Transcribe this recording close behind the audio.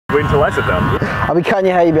Wait until I sit down. I'll be cutting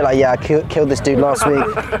your hair, you'll be like, yeah, I killed this dude last week.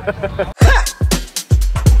 1,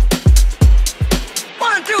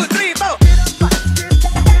 2, 3, 4.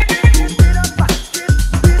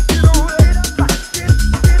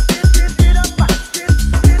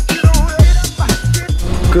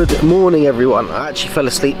 Good morning everyone. I actually fell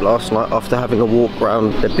asleep last night after having a walk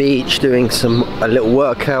around the beach, doing a little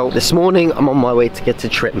workout. This morning I'm on my way to get to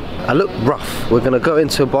trim. I look rough. We're gonna go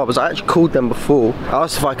into a barber's. I actually called them before. I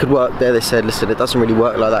asked if I could work there. They said, listen, it doesn't really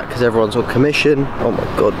work like that because everyone's on commission. Oh my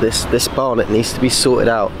god, this barnet needs to be sorted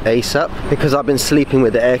out ASAP because I've been sleeping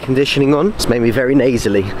with the air conditioning on. It's made me very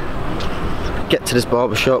nasally. Get to this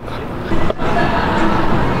barber shop.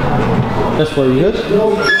 That's very good.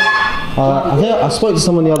 I think I spoke to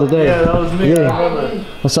someone the other day. Yeah, that was me. Yeah.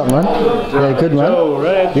 What's up, man? Yeah, good, man. Joe,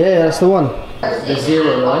 right? Yeah, that's the one. The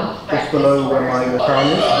 0 line, just below where my crown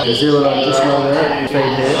is. The 0 line just below there,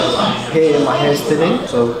 fade here. Here, my hair's thinning,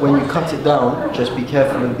 so when you cut it down, just be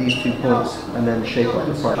careful of these 2 points and then shape up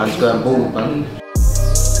the front. And going bald, man.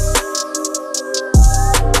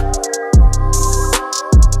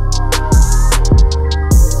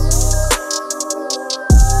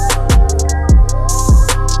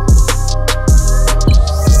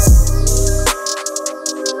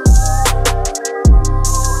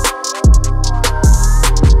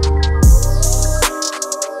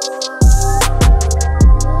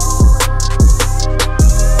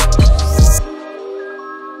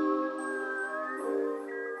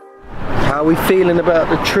 How are we feeling about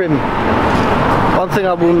the trim? One thing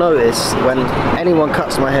I will notice when anyone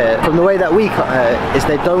cuts my hair, from the way that we cut hair, is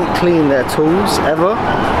they don't clean their tools ever.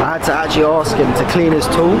 I had to actually ask him to clean his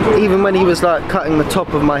tool. Even when he was like cutting the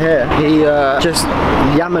top of my hair, he just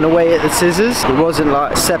yamming away at the scissors. He wasn't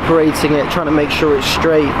like separating it, trying to make sure it's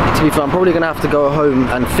straight. To be fair, I'm probably gonna have to go home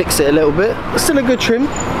and fix it a little bit. It's still a good trim.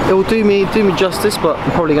 It will do me justice, but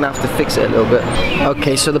I'm probably gonna have to fix it a little bit.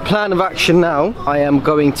 Okay, so the plan of action now, I am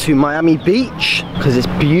going to Miami Beach because it's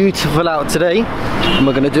beautiful out today. And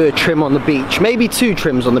we're gonna do a trim on the beach, maybe 2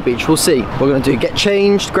 trims on the beach, we'll see. We're gonna get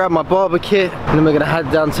changed, grab my barber kit, and then we're gonna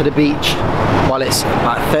head down to the beach while it's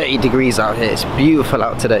like 30 degrees out here. It's beautiful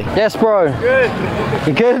out today. Yes, bro. Good.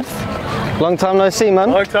 You good? Long time no see,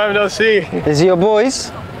 man. Long time no see. Is it your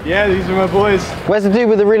boys? Yeah, these are my boys. Where's the dude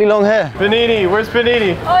with the really long hair? Panini, where's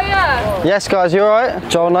Panini? Oh yeah. Yes, guys, you alright?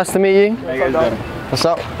 Joel, nice to meet you. How you guys doing? What's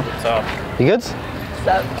up? What's up? You good?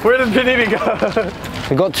 Where did Panini go?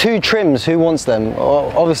 We've got 2 trims. Who wants them?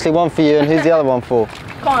 Obviously one for you, and who's the other one for?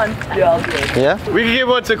 Quan. Yeah, I'll do it. Yeah? We can give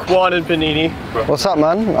one to Quan and Panini. What's up,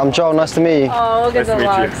 man? I'm Joel. Nice to meet you. Oh, look at the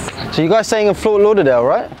vlogs. So you guys staying in Fort Lauderdale,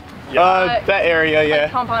 right? That area, yeah.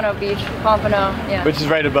 Like Pompano Beach, Pompano, yeah. Which is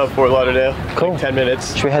right above Fort Lauderdale. Cool. Like 10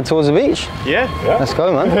 minutes. Should we head towards the beach? Yeah. Let's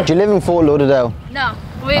go, man. Do you live in Fort Lauderdale? No,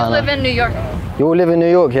 we live in New York. You all live in New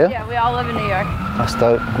York, yeah? Yeah, we all live in New York. That's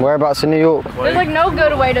dope. Whereabouts in New York? There's like no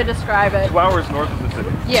good way to describe it. 2 hours north of the city.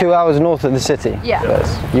 Yeah. 2 hours north of the city? Yeah.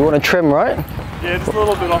 Yes. You want to trim, right? Yeah, it's a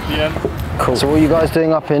little bit off the end. Cool. So what are you guys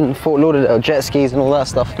doing up in Fort Lauderdale? Jet skis and all that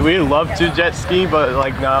stuff? We love to jet ski, but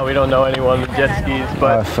like, nah, we don't know anyone with jet skis.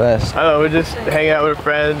 But first. I don't know, we're just hanging out with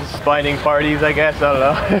friends, finding parties, I guess. I don't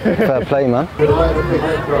know. Fair play, man.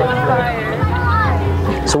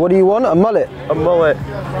 So what do you want? A mullet? A mullet.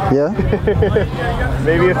 Yeah?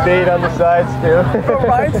 Maybe a fade on the sides too.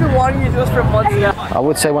 Prior to wanting you just for months now. I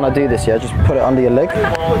would say when I do this, yeah, just put it under your leg.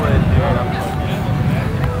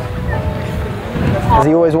 Has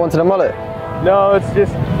he always wanted a mullet? No, it's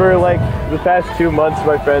just for like the past 2 months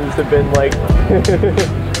my friends have been like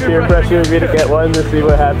peer pressuring me to get one to see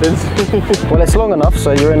what happens. Well, it's long enough,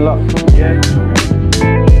 so you're in luck. Yeah.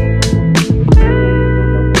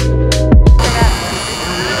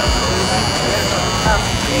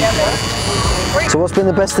 So what's been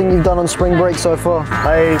the best thing you've done on spring break so far?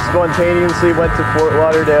 I spontaneously went to Fort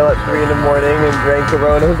Lauderdale at 3 in the morning and drank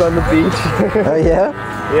Coronas on the beach. Oh yeah?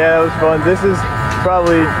 Yeah, it was fun. This is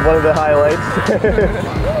probably one of the highlights.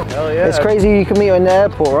 Hell yeah. It's crazy you can meet her in the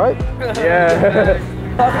airport, right? Yeah.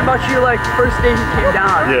 Talking about you like first day he came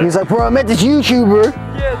down. Yeah. He's like, bro, I met this YouTuber.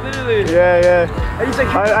 Yeah, literally. Yeah. And he's like,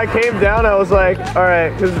 I came down, I was like, all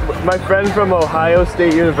right, because my friend from Ohio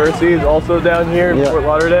State University is also down here in Fort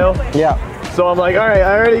Lauderdale. Yeah. So I'm like, all right,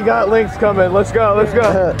 I already got links coming. Let's go, let's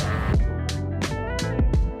go.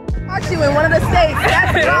 Watch you in one of the states.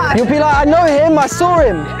 That's right. You'll be like, I know him, I saw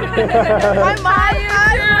him. Hi, Mom.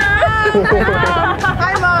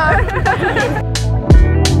 Hi, Mom.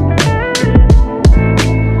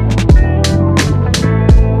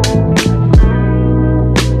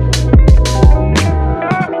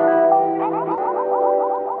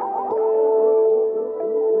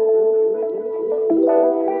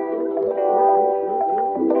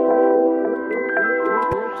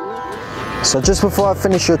 So just before I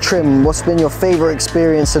finish your trim, what's been your favourite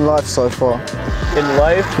experience in life so far? In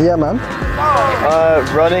life, Yeah, man.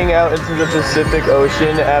 running out into the Pacific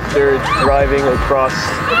Ocean after driving across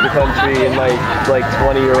the country in my like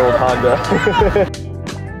 20-year-old Honda.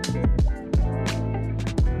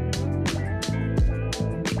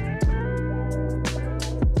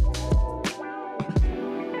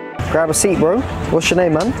 Grab a seat, bro. What's your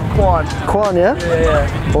name, man? Quan. Quan, yeah?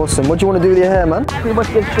 Yeah. Awesome. What do you want to do with your hair, man? Pretty much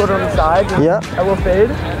get shorter on the sides. Yeah. A little fade.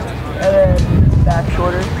 And then back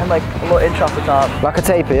shorter. And like a little inch off the top. Like a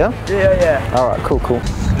taper, yeah? Yeah. All right, cool.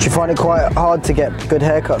 Do you find it quite hard to get good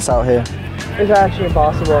haircuts out here? It's actually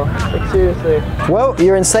impossible. Like seriously. Well,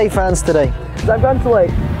 you're in safe hands today. Cause I've gone to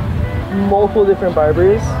like multiple different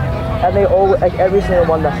barbers. And they all, like every single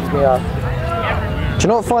one messes me up. Do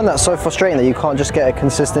you not find that so frustrating that you can't just get a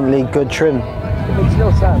consistently good trim? It makes no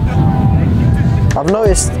sense. I've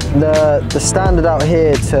noticed the standard out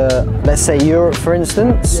here to, let's say, Europe, for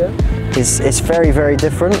instance, is very, very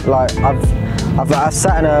different. Like I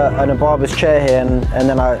sat in a barber's chair here and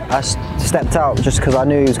then I stepped out just because I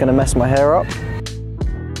knew he was going to mess my hair up.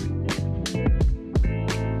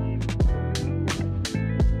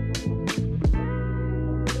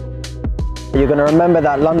 You're going to remember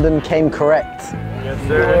that London came correct. Yes,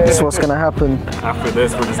 sir. This is what's going to happen. After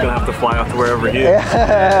this, we're just going to have to fly out to wherever he is.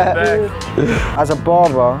 As a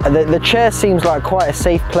barber, the chair seems like quite a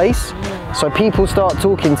safe place. So people start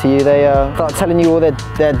talking to you, they start telling you all their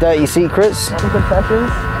dirty secrets. Some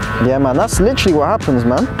confessions? Yeah, man, that's literally what happens,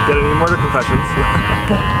 man. Get any more confessions?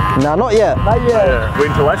 Nah, not yet. Not yet. Yeah, wait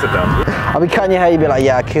until I sit down. I'll be cutting your hair, you'll be like,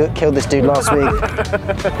 yeah, I killed this dude last week.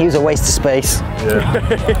 He was a waste of space. Yeah.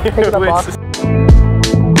 Taking a box.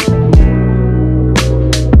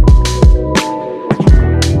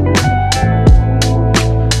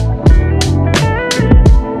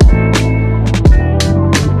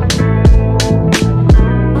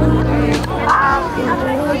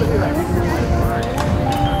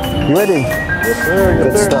 You ready? Yes, sir.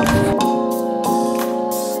 Good stuff.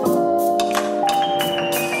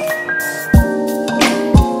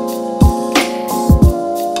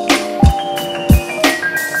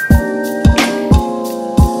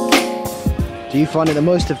 Do you find it the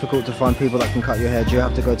most difficult to find people that can cut your hair? Do you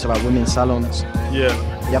have to go to like women's salons? Yeah.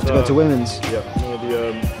 You have to go to women's? Yeah. No,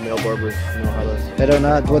 the male barbers know how to. They don't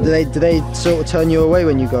know. What do they sort of turn you away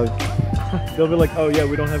when you go? They'll be like, oh yeah,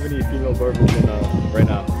 we don't have any female barbers in, right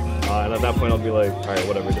now. And at that point, I'll be like, all right,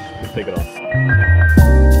 whatever, just take it off.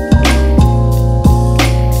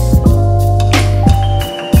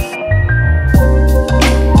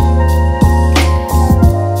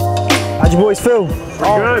 How'd you boys feel?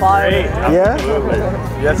 Good. Great. Yeah? Absolutely.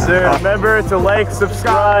 Yes, sir. Remember to like,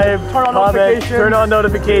 subscribe, comment, turn on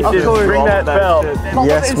notifications, ring that bell.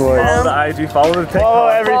 Yes, boys. Follow the IG, follow the TikTok. Follow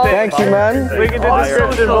everything. Thank you, man. Link in the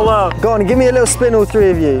description below. Go on, give me a little spin, all three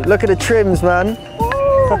of you. Look at the trims, man.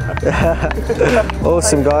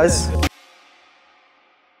 Awesome, guys.